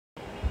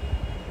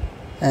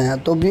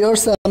তো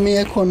ভিউয়ার্স আমি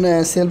এখন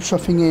সেলফ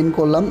শপিংয়ে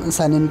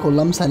সাইন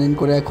ইন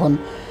করে এখন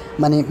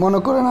মানে মনে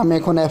করেন আমি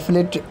এখন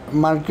অ্যাফিলিয়েট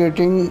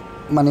মার্কেটিং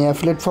মানে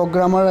অ্যাফিলিয়েট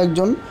প্রোগ্রামার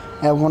একজন।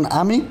 এখন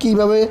আমি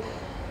কিভাবে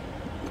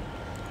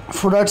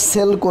প্রোডাক্ট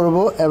সেল করব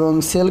এবং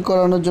সেল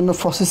করানোর জন্য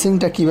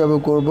প্রসেসিংটা কিভাবে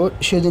করব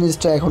সেই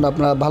জিনিসটা এখন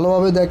আপনারা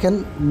ভালোভাবে দেখেন।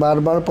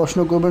 বারবার প্রশ্ন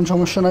করবেন,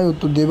 সমস্যা নয়,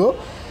 উত্তর দেব।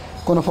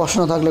 কোনো প্রশ্ন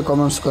থাকলে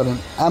কমেন্টস করেন।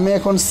 আমি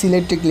এখন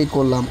সিলেক্টে ক্লিক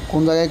করলাম।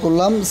 কোন জায়গায়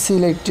করলাম?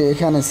 সিলেক্টে,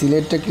 এখানে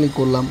সিলেক্টে ক্লিক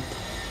করলাম।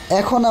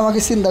 এখন আমাকে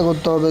চিন্তা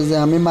করতে হবে যে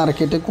আমি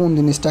মার্কেটে কোন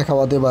জিনিসটা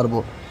খাওয়াতে পারবো।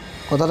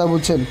 কথাটা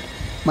বুঝছেন?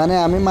 মানে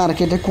আমি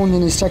মার্কেটে কোন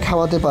জিনিসটা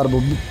খাওয়াতে পারবো,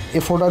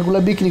 এই প্রোডাক্টগুলো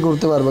বিক্রি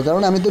করতে পারবো।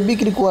 কারণ আমি তো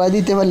বিক্রি করাই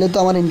দিতে পারলে তো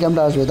আমার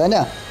ইনকামটা আসবে, তাই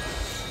না?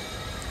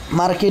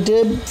 মার্কেটে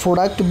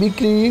প্রোডাক্ট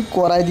বিক্রি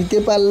করাই দিতে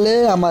পারলে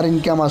আমার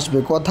ইনকাম আসবে,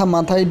 কথা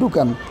মাথায়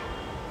ঢুকান।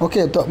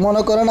 ওকে, তো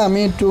মনে করেন আমি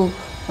একটু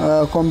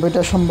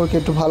কম্পিউটার সম্পর্কে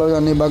একটু ভালো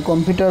জানি, বা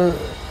কম্পিউটার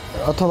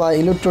অথবা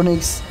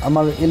ইলেকট্রনিক্স,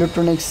 আমার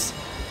ইলেকট্রনিক্স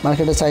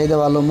মার্কেটে চাহিদা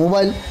ভালো।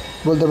 মোবাইল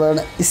বলতে পারেন,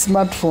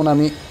 স্মার্টফোন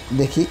আমি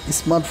দেখি,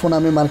 স্মার্টফোন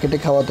আমি মার্কেটে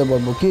খাওয়াতে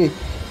পারবো। কি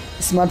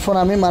স্মার্টফোন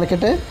আমি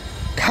মার্কেটে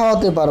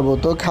খাওয়াতে পারবো?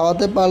 তো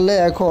খাওয়াতে পারলে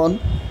এখন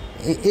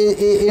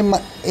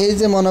এই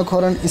যে মনে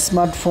করেন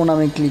স্মার্টফোন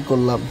আমি ক্লিক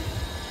করলাম,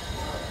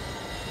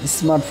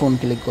 স্মার্টফোন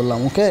ক্লিক করলাম।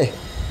 ওকে,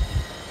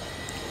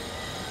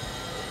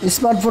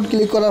 স্মার্টফোন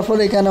ক্লিক করার পর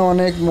এখানে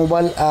অনেক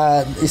মোবাইল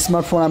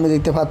স্মার্টফোন আমি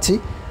দেখতে পাচ্ছি।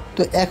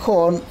 তো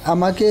এখন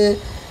আমাকে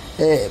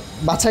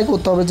বাছাই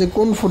করতে হবে যে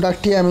কোন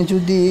প্রোডাক্টটি আমি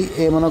যদি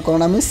মনে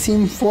করেন আমি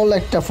সিম্পল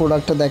একটা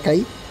প্রোডাক্টটা দেখাই,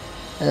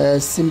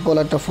 সিম্পল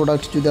একটা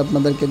প্রোডাক্ট যদি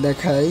আপনাদেরকে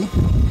দেখাই,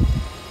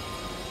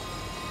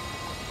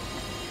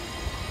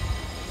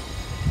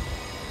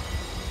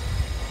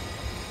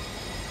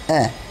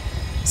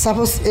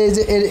 সাপোজ এই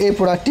যে এই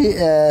প্রোডাক্টটি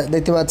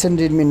দেখতে পাচ্ছেন,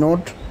 রেডমি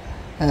নোট।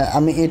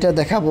 আমি এটা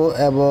দেখাবো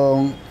এবং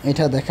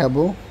এটা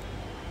দেখাবো,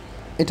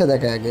 এটা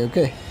দেখাই আগে।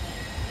 ওকে,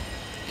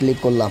 ক্লিক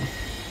করলাম।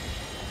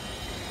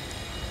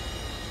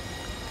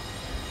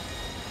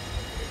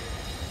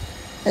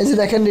 এই যে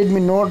দেখেন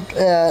রেডমি নোট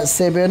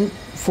 7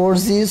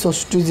 4G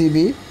 64GB।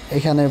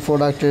 এখানে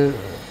প্রোডাক্টের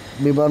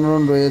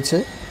বিবরণ রয়েছে,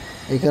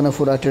 এখানে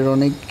প্রোডাক্টের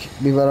অনেক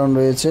বিবরণ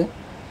রয়েছে।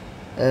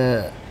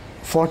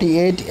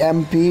 48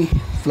 MP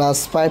প্লাস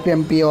 5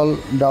 MP অল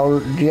ডাউল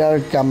রিয়ার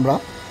ক্যামেরা।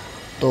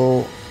 তো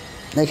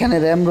এখানে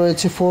র্যাম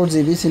রয়েছে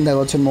 4GB। চিন্তা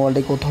করছেন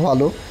মোবাইলটি কত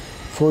ভালো,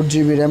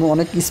 4GB র্যাম,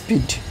 অনেক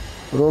speed.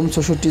 Rome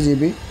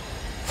 64GB।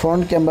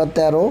 Front camera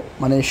 13,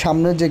 মানে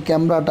সামনের যে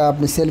ক্যামেরাটা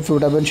আপনি সেলফি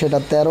উঠাবেন সেটা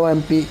 13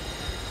 MP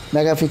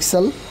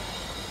মেগাপিক্সেল।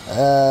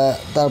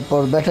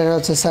 তারপর ব্যাটারি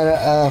হচ্ছে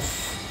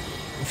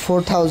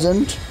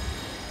 4000।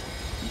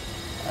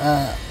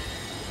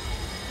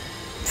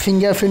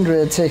 ফিঙ্গারপ্রিন্ট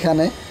রয়েছে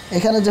এখানে।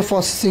 এখানে যে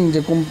প্রসেসিং,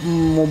 যে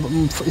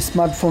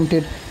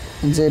স্মার্টফোনটির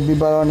যে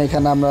বিবরণ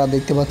এখানে আমরা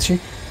দেখতে পাচ্ছি।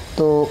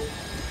 তো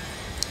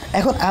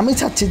এখন আমি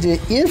চাচ্ছি যে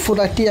এই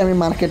প্রোডাক্টটি আমি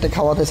মার্কেটে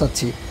খাওয়াতে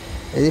চাচ্ছি,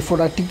 এই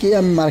প্রোডাক্টটিকে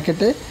আমি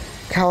মার্কেটে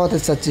খাওয়াতে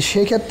চাচ্ছি।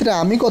 সেক্ষেত্রে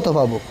আমি কত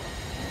পাবো?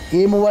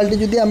 এই মোবাইলটি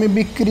যদি আমি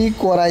বিক্রি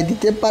করাই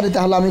দিতে পারি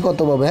তাহলে আমি কত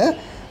পাবো?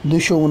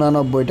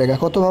 289 টাকা।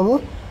 কত পাবো?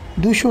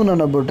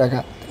 289 টাকা।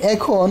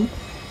 এখন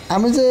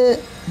আমি যে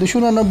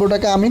 289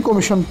 টাকা আমি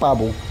কমিশন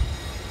পাবো,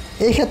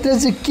 এই ক্ষেত্রে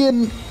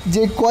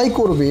যে ক্রয়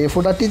করবে এই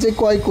প্রোডাক্টটি, যে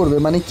ক্রয় করবে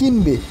মানে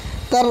কিনবে,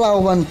 তার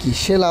লাভবান কি?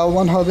 সে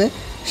লাভবান হবে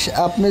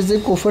আপনি যে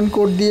কুপন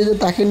কোড দিয়ে যে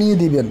তাকে নিয়ে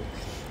দিবেন,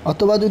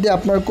 অথবা যদি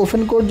আপনার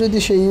কুপন কোড যদি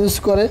সে ইউজ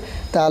করে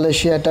তাহলে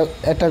সে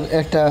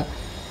একটা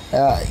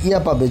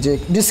পাবে, যে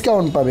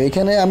ডিসকাউন্ট পাবে।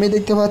 এখানে আমি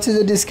দেখতে পাচ্ছি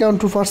যে ডিসকাউন্ট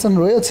 2%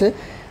 রয়েছে।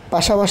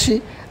 পাশাপাশি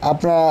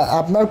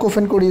আপনার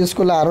কুপন কোড ইউজ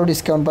করলে আরও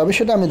ডিসকাউন্ট পাবে,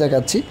 সেটা আমি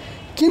দেখাচ্ছি।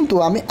 কিন্তু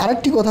আমি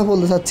আরেকটি কথা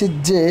বলতে চাচ্ছি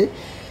যে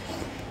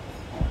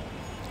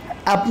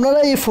আপনারা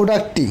এই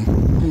প্রোডাক্টটি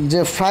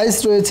যে প্রাইস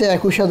রয়েছে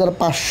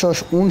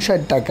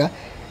 21,559 টাকা,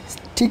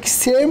 ঠিক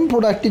সেম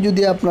প্রোডাক্টটি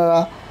যদি আপনারা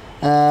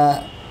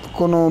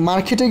কোনো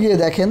মার্কেটে গিয়ে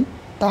দেখেন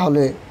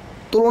তাহলে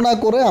তুলনা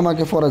করে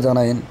আমাকে পরে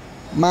জানাবেন।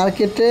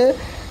 মার্কেটে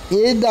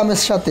এই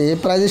দামের সাথে,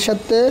 প্রাইসের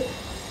সাথে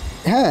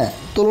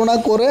তুলনা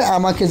করে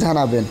আমাকে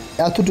জানাবেন।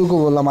 এতটুকু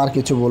বললাম, আর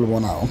কিছু বলবো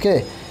না। ওকে,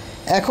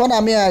 এখন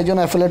আমি একজন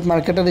অ্যাফিলিয়েট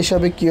মার্কেটার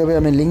হিসাবে কীভাবে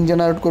আমি লিঙ্ক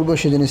জেনারেট করবো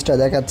সেই জিনিসটা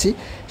দেখাচ্ছি।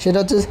 সেটা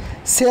হচ্ছে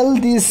sell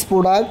this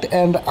product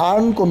and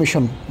earn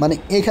commission, মানে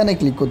এখানে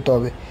ক্লিক করতে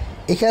হবে।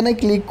 এখানে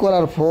ক্লিক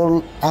করার পর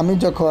আমি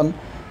যখন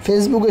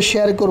ফেসবুকে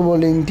শেয়ার করব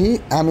লিঙ্কটি,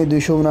 আমি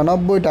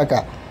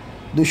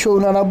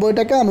 289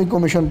 টাকা আমি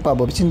কমিশন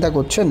পাবো। চিন্তা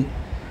করছেন,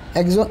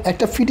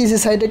 একটা পিটিসি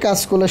সাইটে কাজ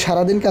করলে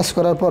সারাদিন কাজ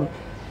করার পর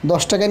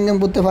 10 টাকা ইনকাম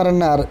করতে পারেন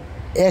না, আর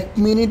 1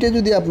 মিনিটে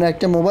যদি আপনি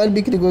একটা মোবাইল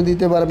বিক্রি করে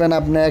দিতে পারবেন,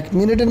 আপনি 1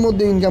 মিনিটের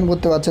মধ্যে ইনকাম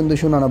করতে পারছেন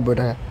 289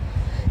 টাকা।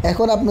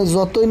 এখন আপনি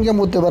যত ইনকাম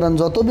করতে পারেন,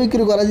 যত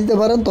বিক্রি করা দিতে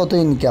পারেন, তত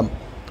ইনকাম।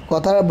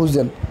 কথাটা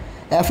বুঝলেন?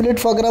 অ্যাফিলিয়েট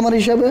প্রোগ্রামার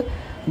হিসাবে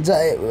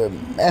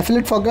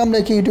অ্যাফিলিয়েট প্রোগ্রাম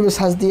রেখে ইউটিউবে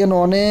সার্চ দিয়ে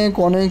অনেক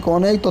অনেক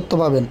অনেক তথ্য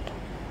পাবেন।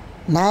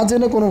 না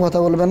জেনে কোনো কথা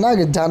বলবেন না,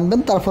 আগে জানবেন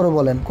তারপরে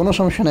বলেন, কোনো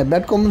সমস্যা নেই।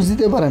 ব্যাড কমেন্টস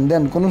দিতে পারেন,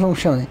 দেন, কোনো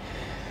সমস্যা নেই।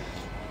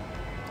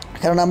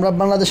 কারণ আমরা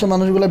বাংলাদেশের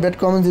মানুষগুলো ব্যাড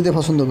কমেন্টস দিতে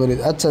পছন্দ করি।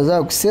 আচ্ছা,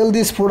 যাক, সেল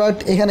দিস প্রোডাক্ট,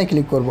 এখানে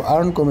ক্লিক করব,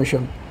 আর্ন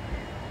কমিশন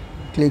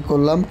ক্লিক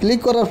করলাম। ক্লিক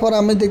করার পর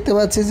আমি দেখতে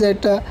পাচ্ছি যে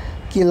একটা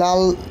কি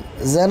লাল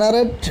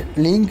জেনারেট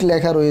লিঙ্ক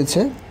লেখা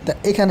রয়েছে, তা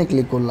এখানে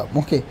ক্লিক করলাম।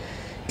 ওকে,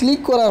 ক্লিক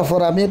করার পর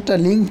আমি একটা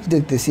লিঙ্ক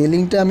দেখতেছি, এই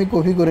লিঙ্কটা আমি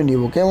কপি করে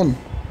নিব। কেমন,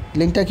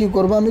 লিঙ্কটা কী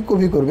করবো, আমি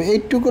কপি করবো,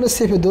 একটু করে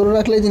সেফে ধরে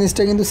রাখলে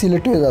জিনিসটা কিন্তু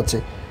সিলেক্ট হয়ে যাচ্ছে।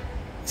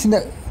 চিন্তা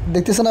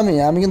দেখতেছেন,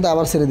 আমি কিন্তু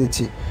আবার ছেড়ে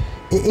দিচ্ছি।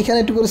 এখানে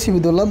একটু করে সিবি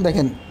ধরলাম,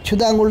 দেখেন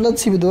শুধু আঙুলটা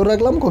সিবি ধরে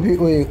রাখলাম, কপি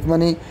ওই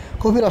মানে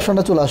কপির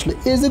অপশানটা চলে আসলো।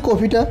 এই যে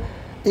কপিটা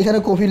এখানে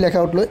কপি লেখা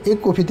উঠলো, এই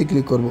কপিতে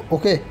ক্লিক করব।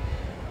 ওকে,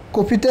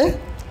 কপিতে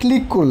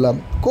ক্লিক করলাম।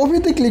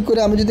 কপিতে ক্লিক করে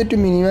আমি যদি একটু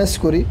মিনিমাইজ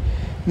করি,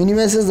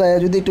 মিনিমাইজে যায়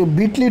যদি একটু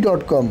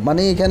bitly.com,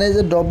 মানে এখানে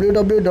যে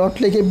www ডট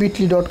লিখে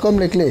bitly.com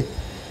লিখলে,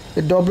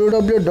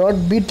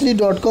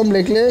 www.bitly.com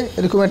লিখলে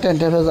এরকম একটা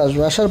ইন্টারফেস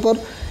আসবে। আসার পর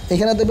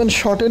এখানে দেখবেন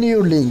শর্টেন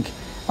ইউর লিঙ্ক।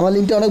 আমার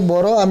লিঙ্কটা অনেক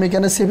বড়, আমি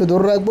এখানে সেভে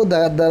ধরে রাখবো,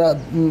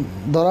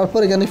 ধরার পর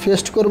এখানে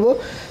পেস্ট করব।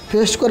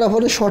 পেস্ট করার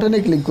পরে শর্টেনে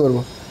ক্লিক করব।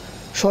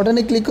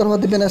 শর্টেনে ক্লিক করার পর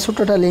দেখবেন ছোট্ট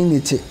একটা লিঙ্ক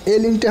দিচ্ছে। এই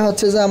লিঙ্কটা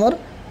হচ্ছে যে আমার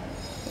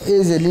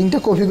এই যে লিঙ্কটা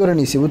কপি করে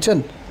নিয়েছি, বুঝছেন।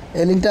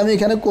 এই লিঙ্কটা আমি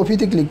এখানে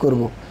কপিতে ক্লিক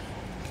করব।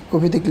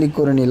 কপিতে ক্লিক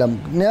করে নিলাম।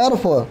 নেওয়ার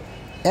পর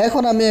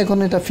এখন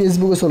এটা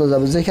ফেসবুকে চলে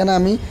যাব, যেখানে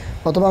আমি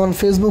অথবা আমার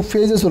ফেসবুক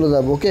পেজে চলে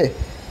যাব। ওকে,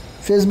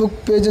 ফেসবুক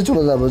পেজে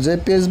চলে যাব, যে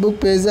ফেসবুক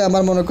পেজে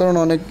আমার মনে করেন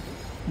অনেক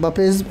বা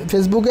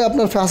ফেসবুকে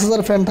আপনার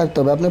 5000 ফ্রেন্ড থাকতে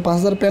হবে। আপনি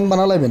 5000 ফ্রেন্ড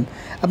বানালাবেন,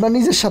 আপনার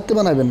নিজের স্বার্থে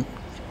বানাবেন,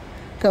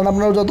 কারণ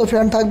আপনার যত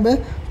ফ্রেন্ড থাকবে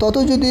তত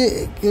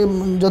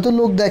যত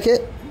লোক দেখে,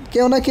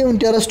 কেউ না কেউ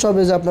ইন্টারেস্ট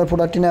হবে যে আপনার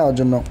প্রোডাক্টটি নেওয়ার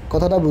জন্য।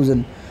 কথাটা বুঝেন।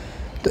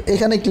 তো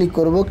এখানে ক্লিক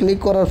করব। ক্লিক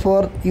করার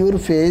পর ইউর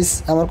ফেজ,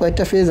 আমার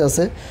কয়েকটা ফেজ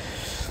আছে,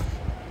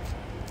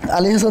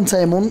 Ali Hasan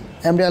Simon,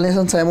 MD Ali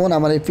Hasan Simon.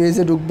 আমার এই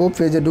পেজে ঢুকবো।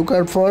 পেজে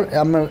ঢুকার পর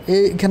আপনার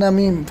এইখানে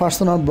আমি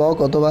পার্সোনাল ব্লগ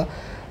অথবা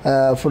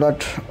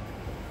প্রোডাক্ট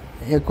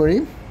করি।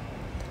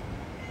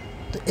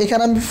 তো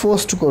এখানে আমি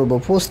পোস্ট করব,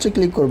 পোস্টে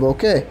ক্লিক করব।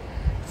 ওকে,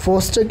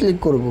 পোস্টে ক্লিক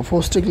করব।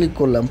 পোস্টে ক্লিক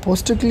করলাম।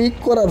 পোস্টে ক্লিক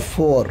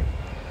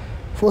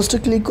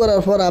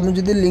করার পর আমি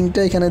যদি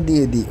লিঙ্কটা এখানে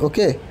দিয়ে দিই।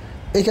 ওকে,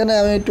 এখানে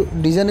আমি একটু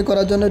ডিজাইন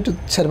করার জন্য একটু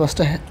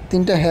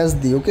 4-5টা হ্যাশ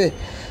দিই। ওকে,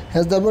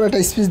 হ্যাশ দেওয়ার পর একটা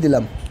স্পেস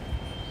দিলাম।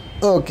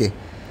 ওকে,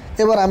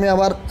 এবার আমি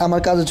আবার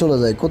আমার কাজে চলে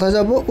যাই। কোথায়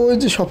যাব, ওই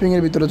যে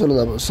শপিংয়ের ভিতরে চলে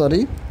যাব।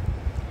 সরি,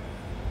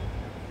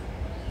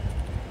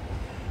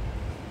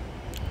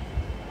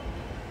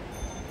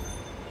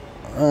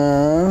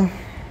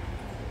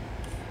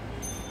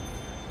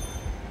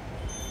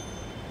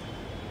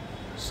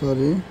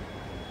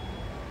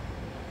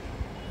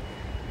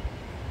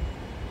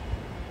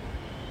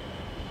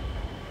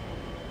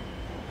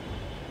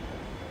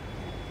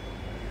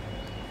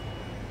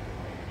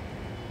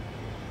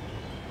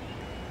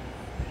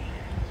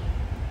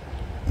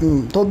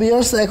 তো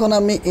ভিউয়ার্স, এখন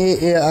আমি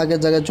আগের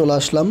জায়গায় চলে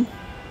আসলাম।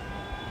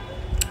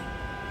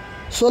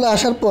 চলে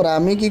আসার পর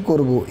আমি কি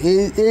করব,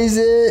 এই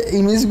যে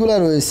ইমেজগুলো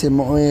রয়েছে,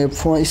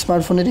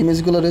 স্মার্টফোনের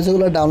ইমেজগুলো রয়েছে,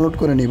 ওগুলো ডাউনলোড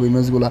করে নেব।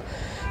 ইমেজগুলো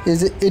এই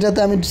যে এটাতে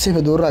আমি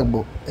চেপে ধরে রাখবো,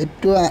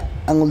 একটু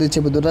আঙুল দিয়ে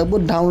চেপে ধরে রাখবো,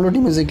 ডাউনলোড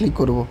ইমেজে ক্লিক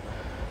করব।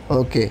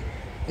 ওকে,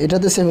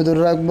 এটাতে চেপে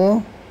ধরে রাখবো,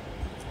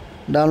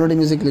 ডাউনলোড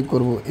ইমেজে ক্লিক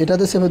করব।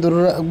 এটাতে চেপে ধরে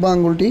রাখবো,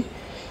 আঙুলটি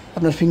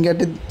আপনার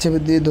ফিঙ্গারটি চেপে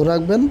দিয়ে ধরে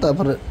রাখবেন,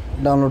 তারপরে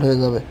ডাউনলোড হয়ে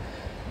যাবে।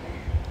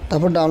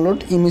 তারপর ডাউনলোড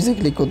ইমেজে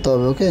ক্লিক করতে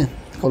হবে। ওকে,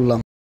 করলাম।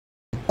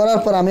 করার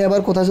পর আমি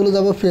আবার কোথায় চলে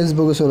যাব,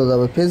 ফেসবুকে চলে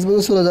যাব।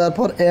 ফেসবুকে চলে যাওয়ার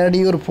পর অ্যাড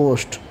ইউর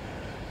পোস্ট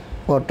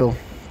ফটো।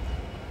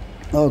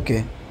 ওকে,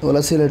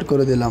 ওগুলো সিলেক্ট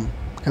করে দিলাম।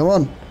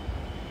 কেমন,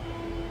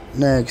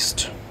 নেক্সট,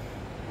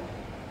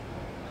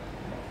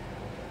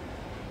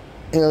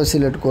 এও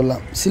সিলেক্ট করলাম।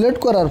 সিলেক্ট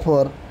করার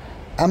পর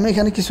আমি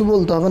এখানে কিছু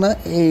বলতে হবে না,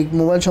 এই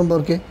মোবাইল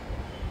সম্পর্কে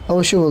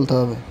অবশ্যই বলতে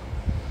হবে,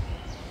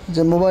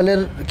 যে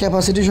মোবাইলের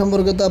ক্যাপাসিটি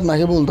সম্পর্কে তো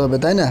আপনাকে বলতে হবে,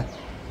 তাই না।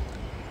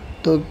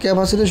 তো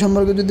ক্যাপাসিটি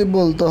সম্পর্কে যদি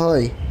বলতে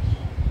হয়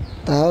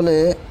তাহলে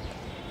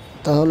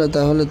তাহলে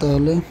তাহলে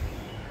তাহলে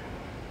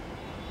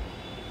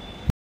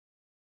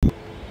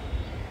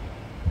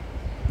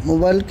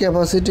মোবাইল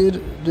ক্যাপাসিটির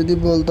যদি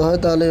বলতে হয়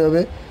তাহলে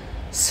এভাবে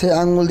সে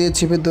আঙুল দিয়ে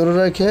চিপে ধরে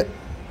রেখে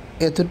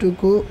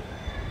এতটুকু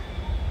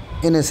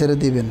এনে ছেড়ে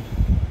দিবেন।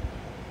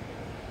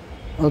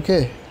 ওকে,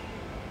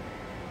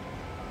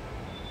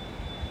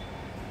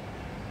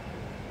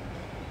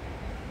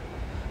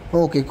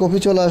 ওকে, কপি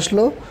চলে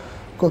আসলো।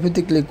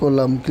 কপিতে ক্লিক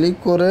করলাম। ক্লিক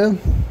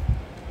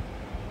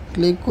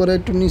করে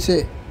একটু নিচে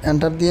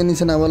এন্টার দিয়ে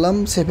নিচে নামালাম,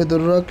 চেপে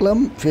ধরে রাখলাম,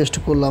 পেস্ট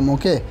করলাম।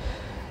 ওকে,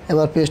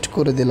 এবার পেস্ট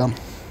করে দিলাম।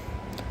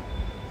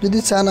 যদি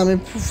চান আমি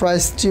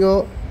প্রাইসটিও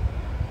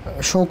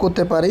শো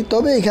করতে পারি,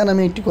 তবে এখানে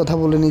আমি একটি কথা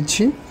বলে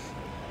নিচ্ছি,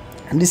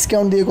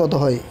 ডিসকাউন্ট দিয়ে কত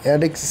হয়।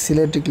 অ্যাড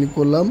সিলেক্টে ক্লিক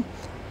করলাম।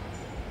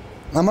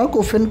 আমার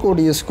কুপন কোড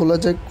ইউজ করলে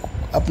যে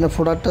আপনার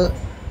প্রোডাক্টটা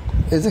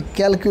এই যে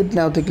ক্যালকুলেট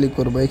নাওতে ক্লিক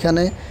করবো।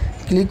 এখানে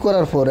ক্লিক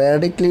করার পর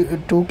অ্যাডে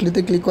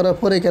ক্লিক করার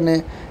পর এখানে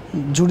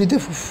জুডিতে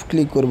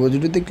ক্লিক করব।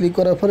 জুডিতে ক্লিক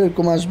করার পর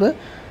এরকম আসবে।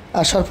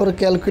 আসার পর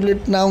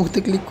ক্যালকুলেট নাওতে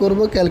ক্লিক করব।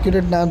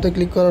 ক্যালকুলেট নাওতে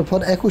ক্লিক করার পর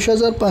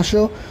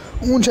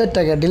 21,559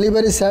 টাকা,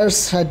 ডেলিভারি চার্জ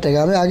 60 টাকা।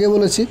 আমি আগে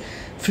বলেছি,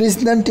 ফ্রিজ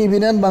নেন, টিভি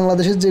নেন,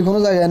 বাংলাদেশের যে কোনো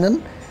জায়গায় নেন,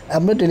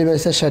 আপনার ডেলিভারি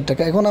চার্জ 60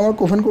 টাকা। এখন আমার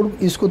কুপন কোড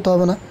ইউজ করতে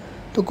হবে না।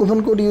 তো কুপন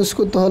কোড ইউজ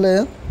করতে হলে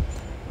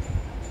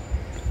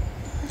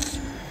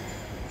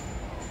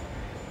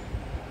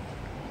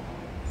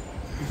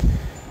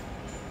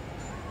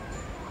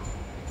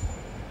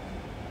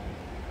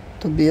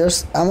তো বিয়ার্স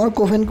আমার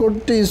কোপেন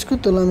কোডটা ইউজ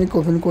করতে হলে আমি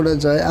কোপেন কোডে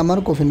যাই, আমার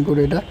কোপেন কোড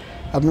এটা।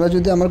 আপনারা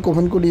যদি আমার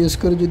কোপেন কোড ইউজ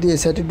করে যদি এই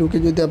সাইটে ঢুকে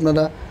যদি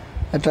আপনারা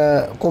একটা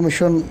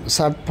কমিশন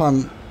সার্ট পান,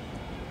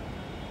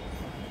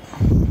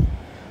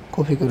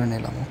 কপি করে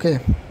নিলাম। ওকে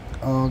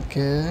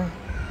ওকে,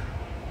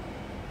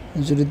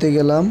 জুড়িতে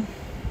গেলাম,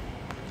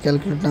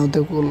 ক্যালকুলেট নাওতে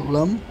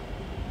করলাম,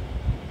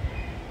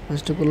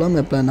 ফার্স্টে করলাম,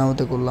 অ্যাপ্লাই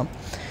নাওতে করলাম।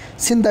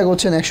 চিন্তা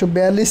করছেন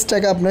 142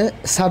 টাকা আপনি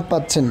ছাড়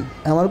পাচ্ছেন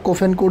আমার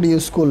কোপেন কোড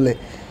ইউজ করলে।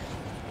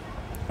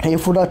 এই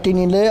প্রোডাক্টটি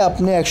নিলে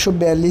আপনি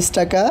 142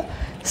 টাকা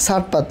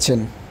ছাড় পাচ্ছেন।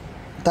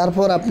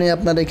 তারপর আপনি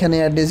আপনার এখানে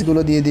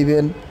অ্যাড্রেসগুলো দিয়ে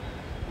দিবেন,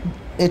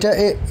 এটা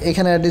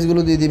এখানে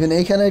অ্যাড্রেসগুলো দিয়ে দিবেন।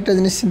 এইখানে একটা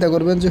জিনিস চিন্তা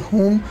করবেন যে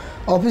হোম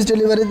অফিস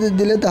ডেলিভারিতে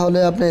দিলে তাহলে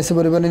আপনি এসে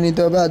পরিমাণে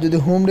নিতে হবে, আর যদি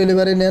হোম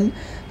ডেলিভারি নেন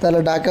তাহলে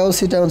ঢাকা ও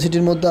টাউন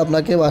সিটির মধ্যে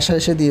আপনাকে বাসায়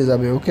এসে দিয়ে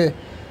যাবে। ওকে,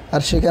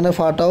 আর সেখানে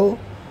ফাটাও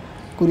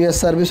কুরিয়ার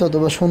সার্ভিস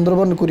অথবা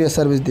সুন্দরবন কুরিয়ার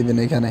সার্ভিস দিবেন।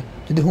 এখানে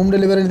যদি হোম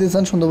ডেলিভারি দিতে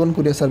চান সুন্দরবন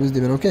কুরিয়ার সার্ভিস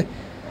দিবেন। ওকে,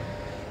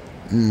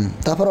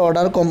 তারপর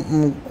অর্ডার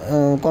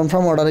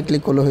কনফার্ম অর্ডারে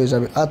ক্লিক করলে হয়ে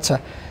যাবে। আচ্ছা,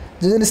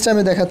 যে জিনিসটা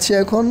আমি দেখাচ্ছি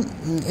এখন,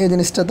 এই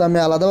জিনিসটা তো আমি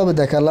আলাদাভাবে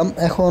দেখালাম।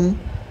 এখন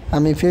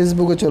আমি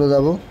ফেসবুকে চলে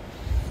যাব।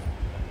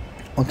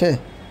 ওকে,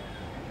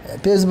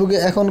 ফেসবুকে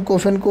এখন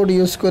কোপেন কোড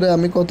ইউজ করে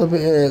আমি কত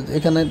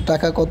এখানে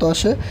টাকা কত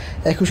আসে,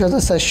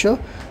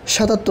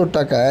 21,477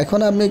 টাকা। এখন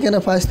আপনি এখানে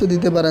ফাইস তো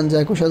দিতে পারেন যে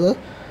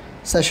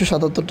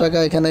 21,477 টাকা।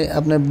 এখানে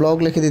আপনি ব্লগ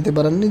লিখে দিতে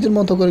পারেন, নিজের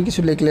মতো করে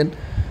কিছু লিখলেন,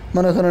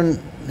 মনে করেন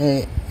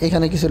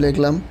এখানে কিছু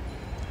লিখলাম।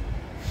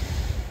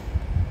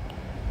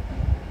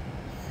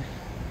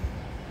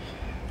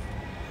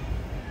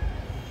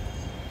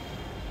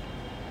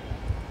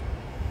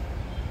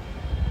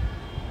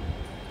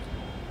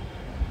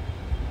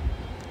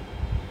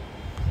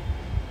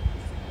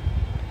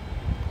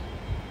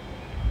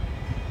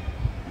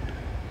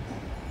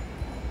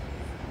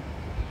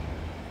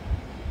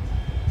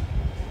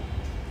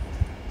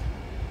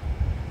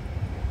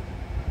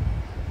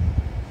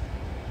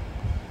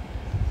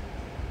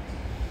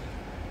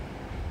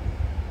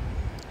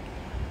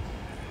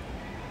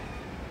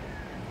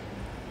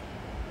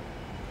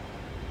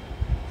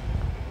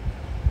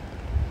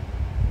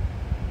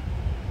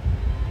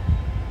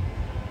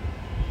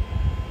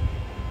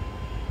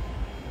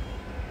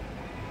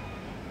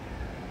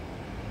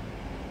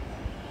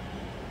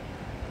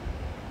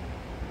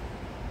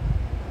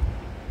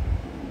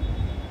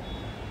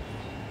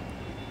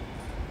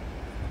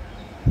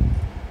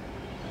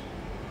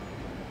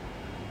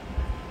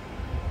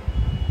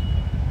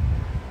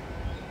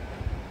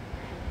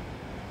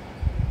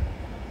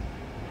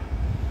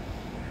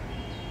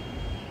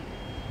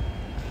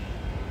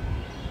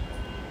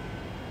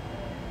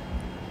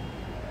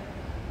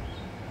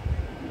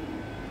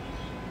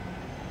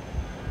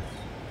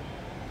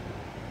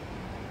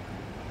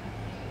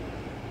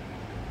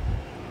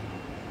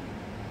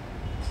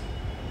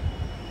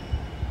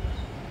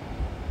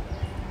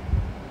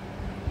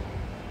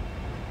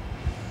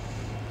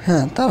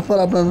 হ্যাঁ, তারপর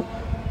আপনার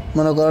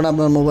মনে করেন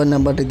আপনার মোবাইল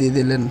নাম্বারটি দিয়ে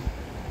দিলেন।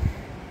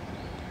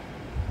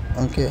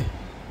 ওকে,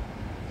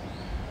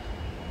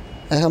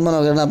 এখন মনে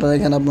করেন আপনার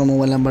এখানে আপনার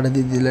মোবাইল নাম্বারটা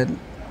দিয়ে দিলেন।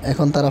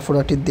 এখন তারা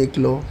প্রোডাক্টটি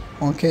দেখলো।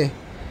 ওকে,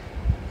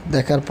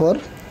 দেখার পর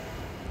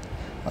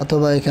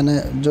অথবা এখানে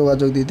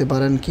যোগাযোগ দিতে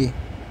পারেন কি,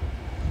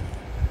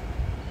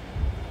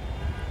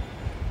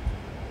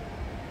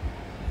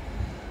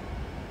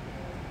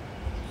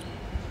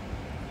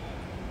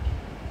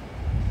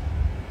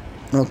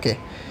 ওকে,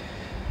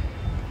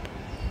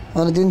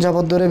 অনেকদিন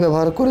যাবত ধরে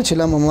ব্যবহার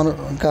করেছিলাম। আমার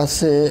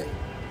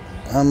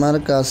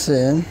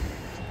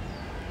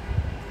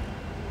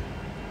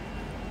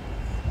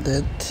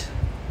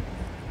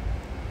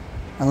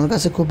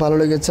কাছে খুব ভালো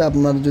লেগেছে।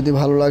 আপনার যদি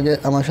ভালো লাগে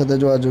আমার সাথে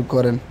যোগাযোগ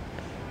করেন,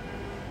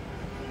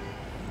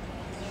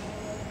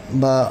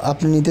 বা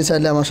আপনি নিতে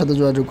চাইলে আমার সাথে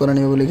যোগাযোগ করেন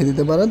এভাবে লিখে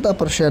দিতে পারেন।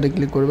 তারপর শেয়ারে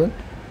ক্লিক করবেন,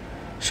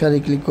 শেয়ারে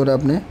ক্লিক করে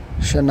আপনি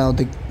শেয়ার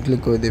নাওতে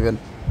ক্লিক করে দেবেন।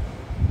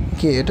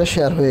 কি, এটা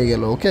শেয়ার হয়ে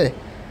গেল। ওকে,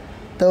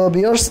 তো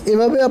ভিউয়ার্স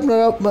এভাবে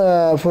আপনারা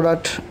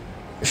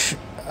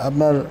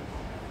আপনার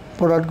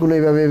প্রোডাক্টগুলো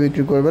এইভাবে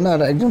বিক্রি করবেন। আর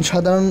একজন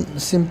সাধারণ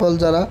সিম্পল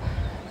যারা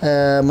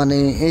মানে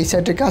এই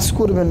সাইটে কাজ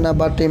করবেন না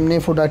বাট এমনি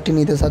প্রোডাক্টটি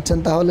নিতে চাচ্ছেন,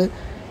 তাহলে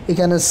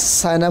এখানে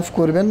সাইন আপ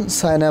করবেন।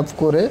 সাইন আপ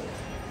করে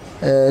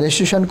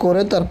রেজিস্ট্রেশন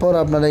করে তারপর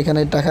আপনারা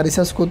এখানে টাকা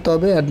রিচার্জ করতে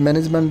হবে। অ্যাড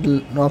ম্যানেজমেন্ট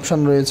অপশান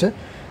রয়েছে,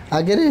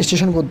 আগে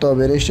রেজিস্ট্রেশন করতে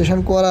হবে। রেজিস্ট্রেশন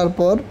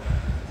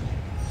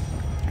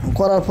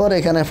করার পর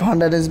এখানে ফান্ড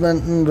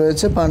ম্যানেজমেন্ট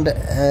রয়েছে। ফান্ড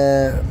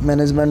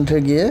ম্যানেজমেন্টে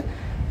গিয়ে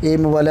এই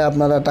মোবাইলে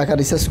আপনারা টাকা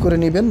রিচার্জ করে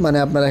নেবেন, মানে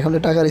আপনার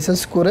অ্যাকাউন্টে টাকা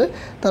রিচার্জ করে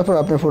তারপর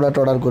আপনি প্রোডাক্ট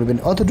অর্ডার করবেন,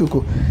 অতটুকু।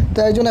 তো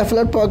একজন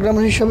অ্যাফিলিয়েট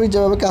প্রোগ্রামার হিসাবে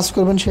যেভাবে কাজ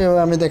করবেন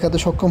সেভাবে আমি দেখাতে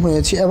সক্ষম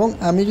হয়েছি। এবং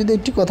আমি যদি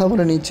একটি কথা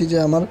বলে নিচ্ছি যে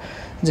আমার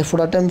যে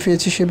প্রোডাক্ট আমি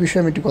পেয়েছি সে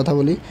বিষয়ে আমি একটি কথা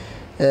বলি।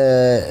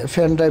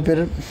 পেন ড্রাইভের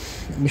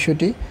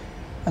বিষয়টি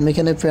আমি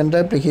এখানে পেন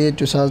ড্রাইভ লিখে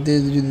একটু সার্চ দিয়ে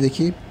যদি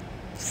দেখি,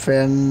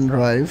 পেন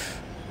ড্রাইভ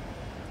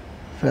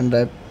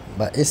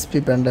বা এসপি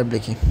পেন ড্রাইভ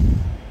লিখি,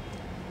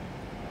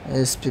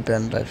 এসপি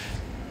পেন ড্রাইভ।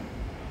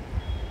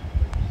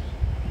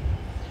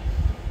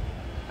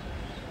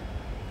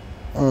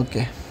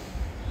 ওকে,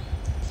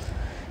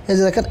 এই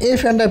যে দেখেন এই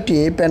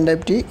পেন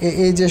ড্রাইভটি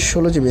এই যে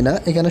 16 জিবি না,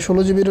 এখানে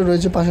 16 জিবিরও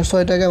রয়েছে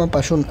 506 টাকা এবং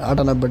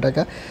 598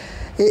 টাকা।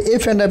 এই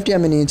পেন ড্রাইভটি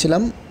আমি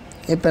নিয়েছিলাম।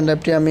 এই পেন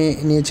ড্রাইভটি আমি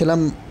নিয়েছিলাম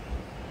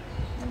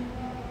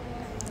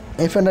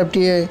এই পেন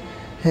ড্রাইভটি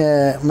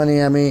হ্যাঁ মানে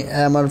আমি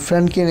আমার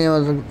ফ্রেন্ডকে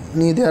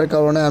নিয়ে দেওয়ার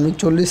কারণে আমি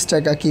 40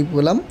 টাকা কি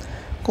পেলাম,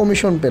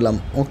 কমিশন পেলাম।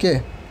 ওকে,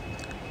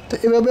 তো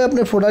এভাবে আপনি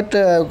প্রোডাক্ট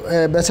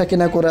বেচা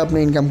কেনা করে আপনি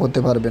ইনকাম করতে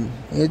পারবেন।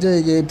 এই যে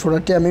এই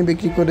প্রোডাক্টটি আমি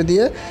বিক্রি করে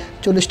দিয়ে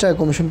 40 টাকা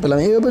কমিশন পেলাম।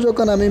 এইভাবে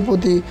যখন আমি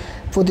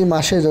প্রতি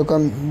মাসে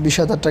যখন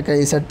 20,000 টাকা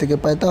এই সাইট থেকে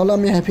পাই, তাহলে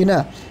আমি হ্যাপি না?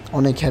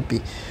 অনেক হ্যাপি।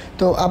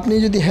 তো আপনি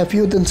যদি হ্যাপি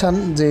হতে চান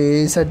যে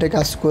এই সাইটে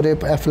কাজ করে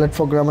অ্যাফিলিয়েট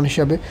প্রোগ্রামার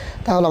হিসাবে,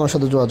 তাহলে আমার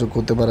সাথে যোগাযোগ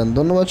করতে পারেন।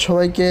 ধন্যবাদ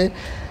সবাইকে।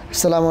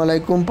 আসসালামু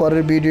আলাইকুম।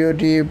 পরের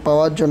ভিডিওটি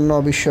পাওয়ার জন্য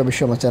অবশ্যই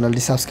আমার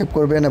চ্যানেলটি সাবস্ক্রাইব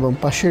করবেন এবং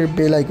পাশের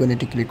বেল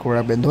আইকনটি ক্লিক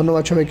করবেন।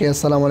 ধন্যবাদ সবাইকে।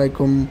 আসসালামু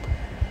আলাইকুম।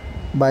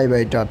 Bye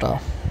bye, tata.